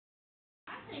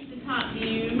Take the top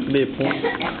view. Be a point.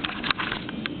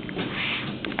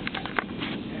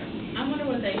 I wonder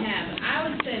what they have. I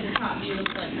would say the top view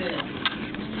looks like this.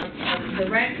 The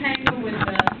rectangle with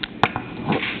the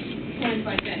points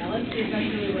like that. Now let's see if that's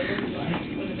really what it looks like.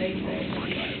 What do they say it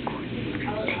looks like?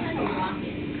 Oh, it looks like a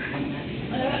rocket.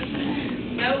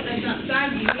 Nope, that's not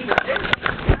side view either.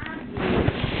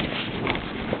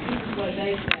 This is what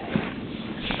they say.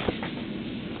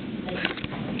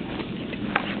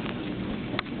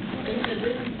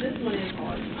 This one is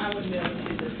hard. I wouldn't be able to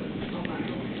do this one on my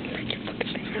own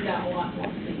without a lot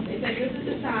more speed. They say this is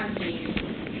the side view,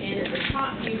 and at the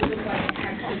top view it looks like a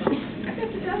hexagon. I guess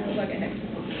it does look like a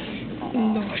hexagon.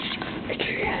 No.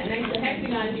 Yeah, next to the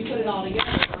hexagon if you put it all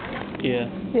together, right? Yeah.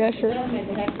 Yeah, sure. It does make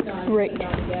a hexagon if you Right. put it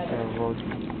all together.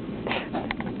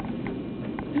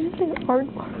 This is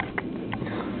artwork.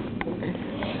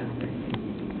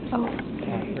 Oh.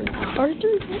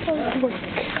 Artwork.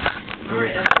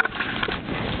 Alright,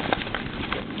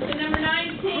 so number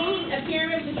 19, a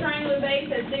pyramid with a triangular base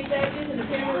has 6 edges, and a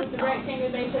pyramid with a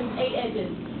rectangular base has 8 edges.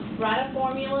 Write a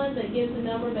formula that gives the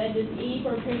number of edges E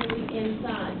for a pyramid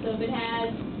inside. So if it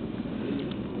has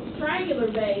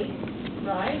triangular base,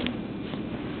 right?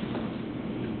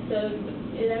 So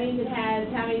that means it has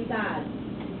how many sides?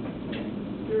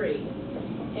 3.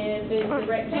 And if it's a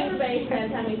rectangular base, it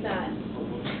has how many sides?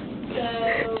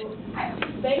 So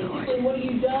basically, what are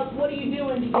you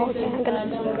doing to get this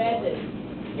number of edges?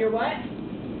 You're what?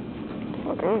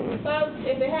 Folks,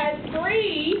 if it has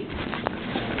 3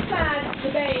 sides to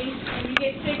the base and you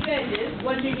get 6 edges,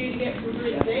 what do you do to get from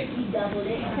 3 to 6? You double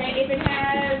it. Okay, if it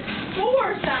has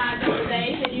 4 sides to the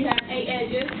base and you have 8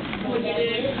 edges, what do you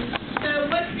do? So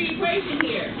what's the equation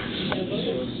here?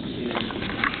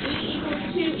 E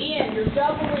equals 2n. You're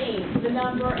doubling the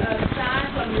number of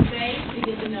sides on your base to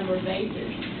get the number of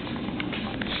bases.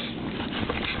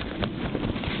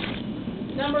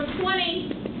 Number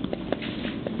 20.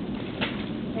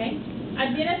 Okay.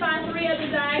 Identify 3 other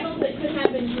diagonals that could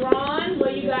have been drawn.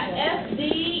 Well, you got FD,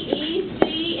 EC,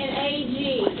 and AG.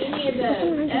 Any of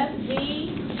those. FD,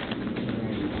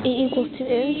 E equals to N.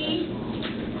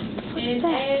 and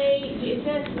AG. It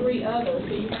says 3 others,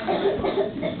 so you have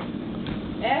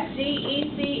FD,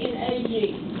 EC, and AG.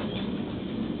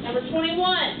 Number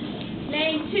 21.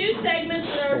 Name 2 segments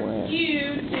that are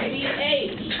skewed to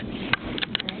BH.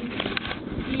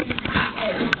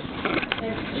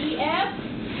 That's EF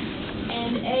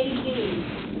and AD.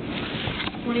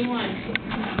 21.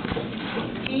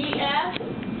 EF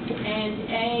and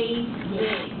AD.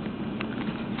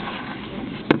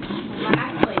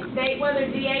 Lastly, state whether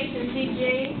DH and CG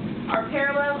are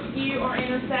parallel, skew, or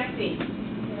intersecting.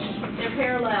 They're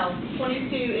parallel.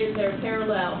 22 is their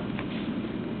parallel.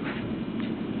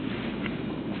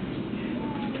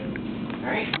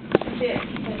 Alright, that's it.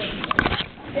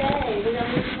 Okay, we're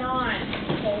moving on.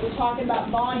 Okay, we're talking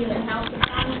about volume and how to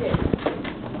find it.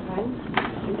 Okay?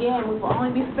 Again, we will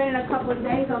only be spending a couple of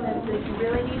days on this, so you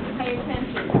really need to pay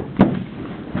attention.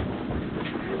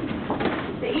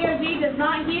 The EOG does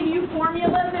not give you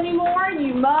formulas anymore.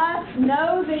 You must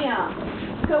know them.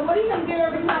 So what are you going to do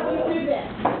every time we do this?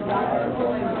 You're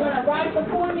going to write the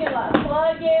formula,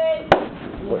 plug it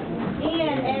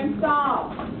in, and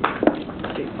solve.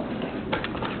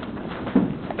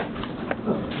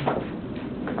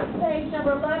 Page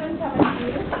number 11 coming to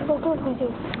you.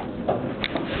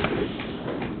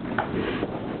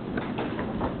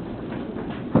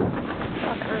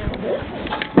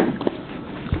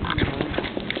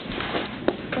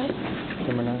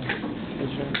 Number 9.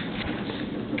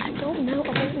 I don't know. I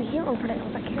wasn't here over there.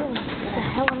 I can't remember the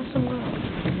hell out of somewhere.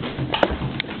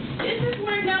 This is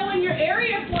where knowing your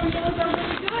area formulas are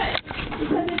really good.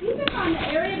 Because if you can find the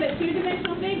area of a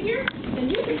 2-dimensional figure, then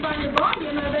you can find the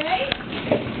volume of a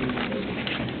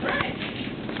right.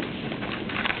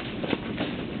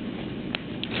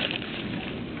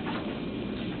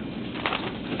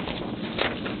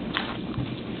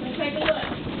 Let's take a look.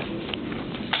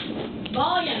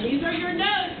 Volume. These are your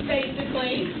notes,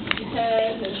 basically,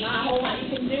 because there's not a whole lot you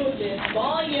can do with this.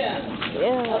 Volume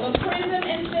of a prism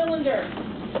and cylinder.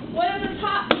 What does the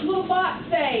top little box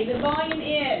say the volume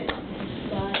is?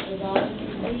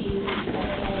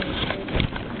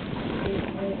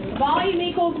 Volume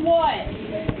equals what?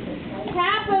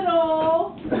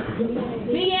 Capital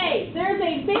VH. There's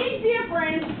a big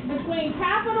difference between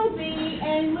capital V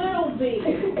and little v.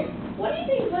 What do you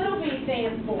think little v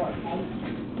stands for?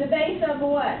 The base of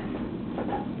what?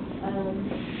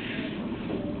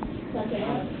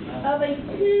 Of a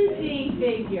 2D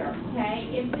figure. Okay?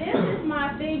 If this is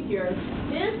my figure,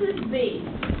 this is V.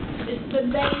 It's the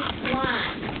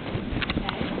baseline.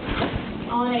 Okay?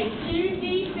 On a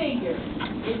 2D figure,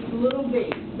 little b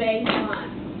based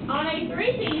on a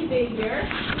 3D figure,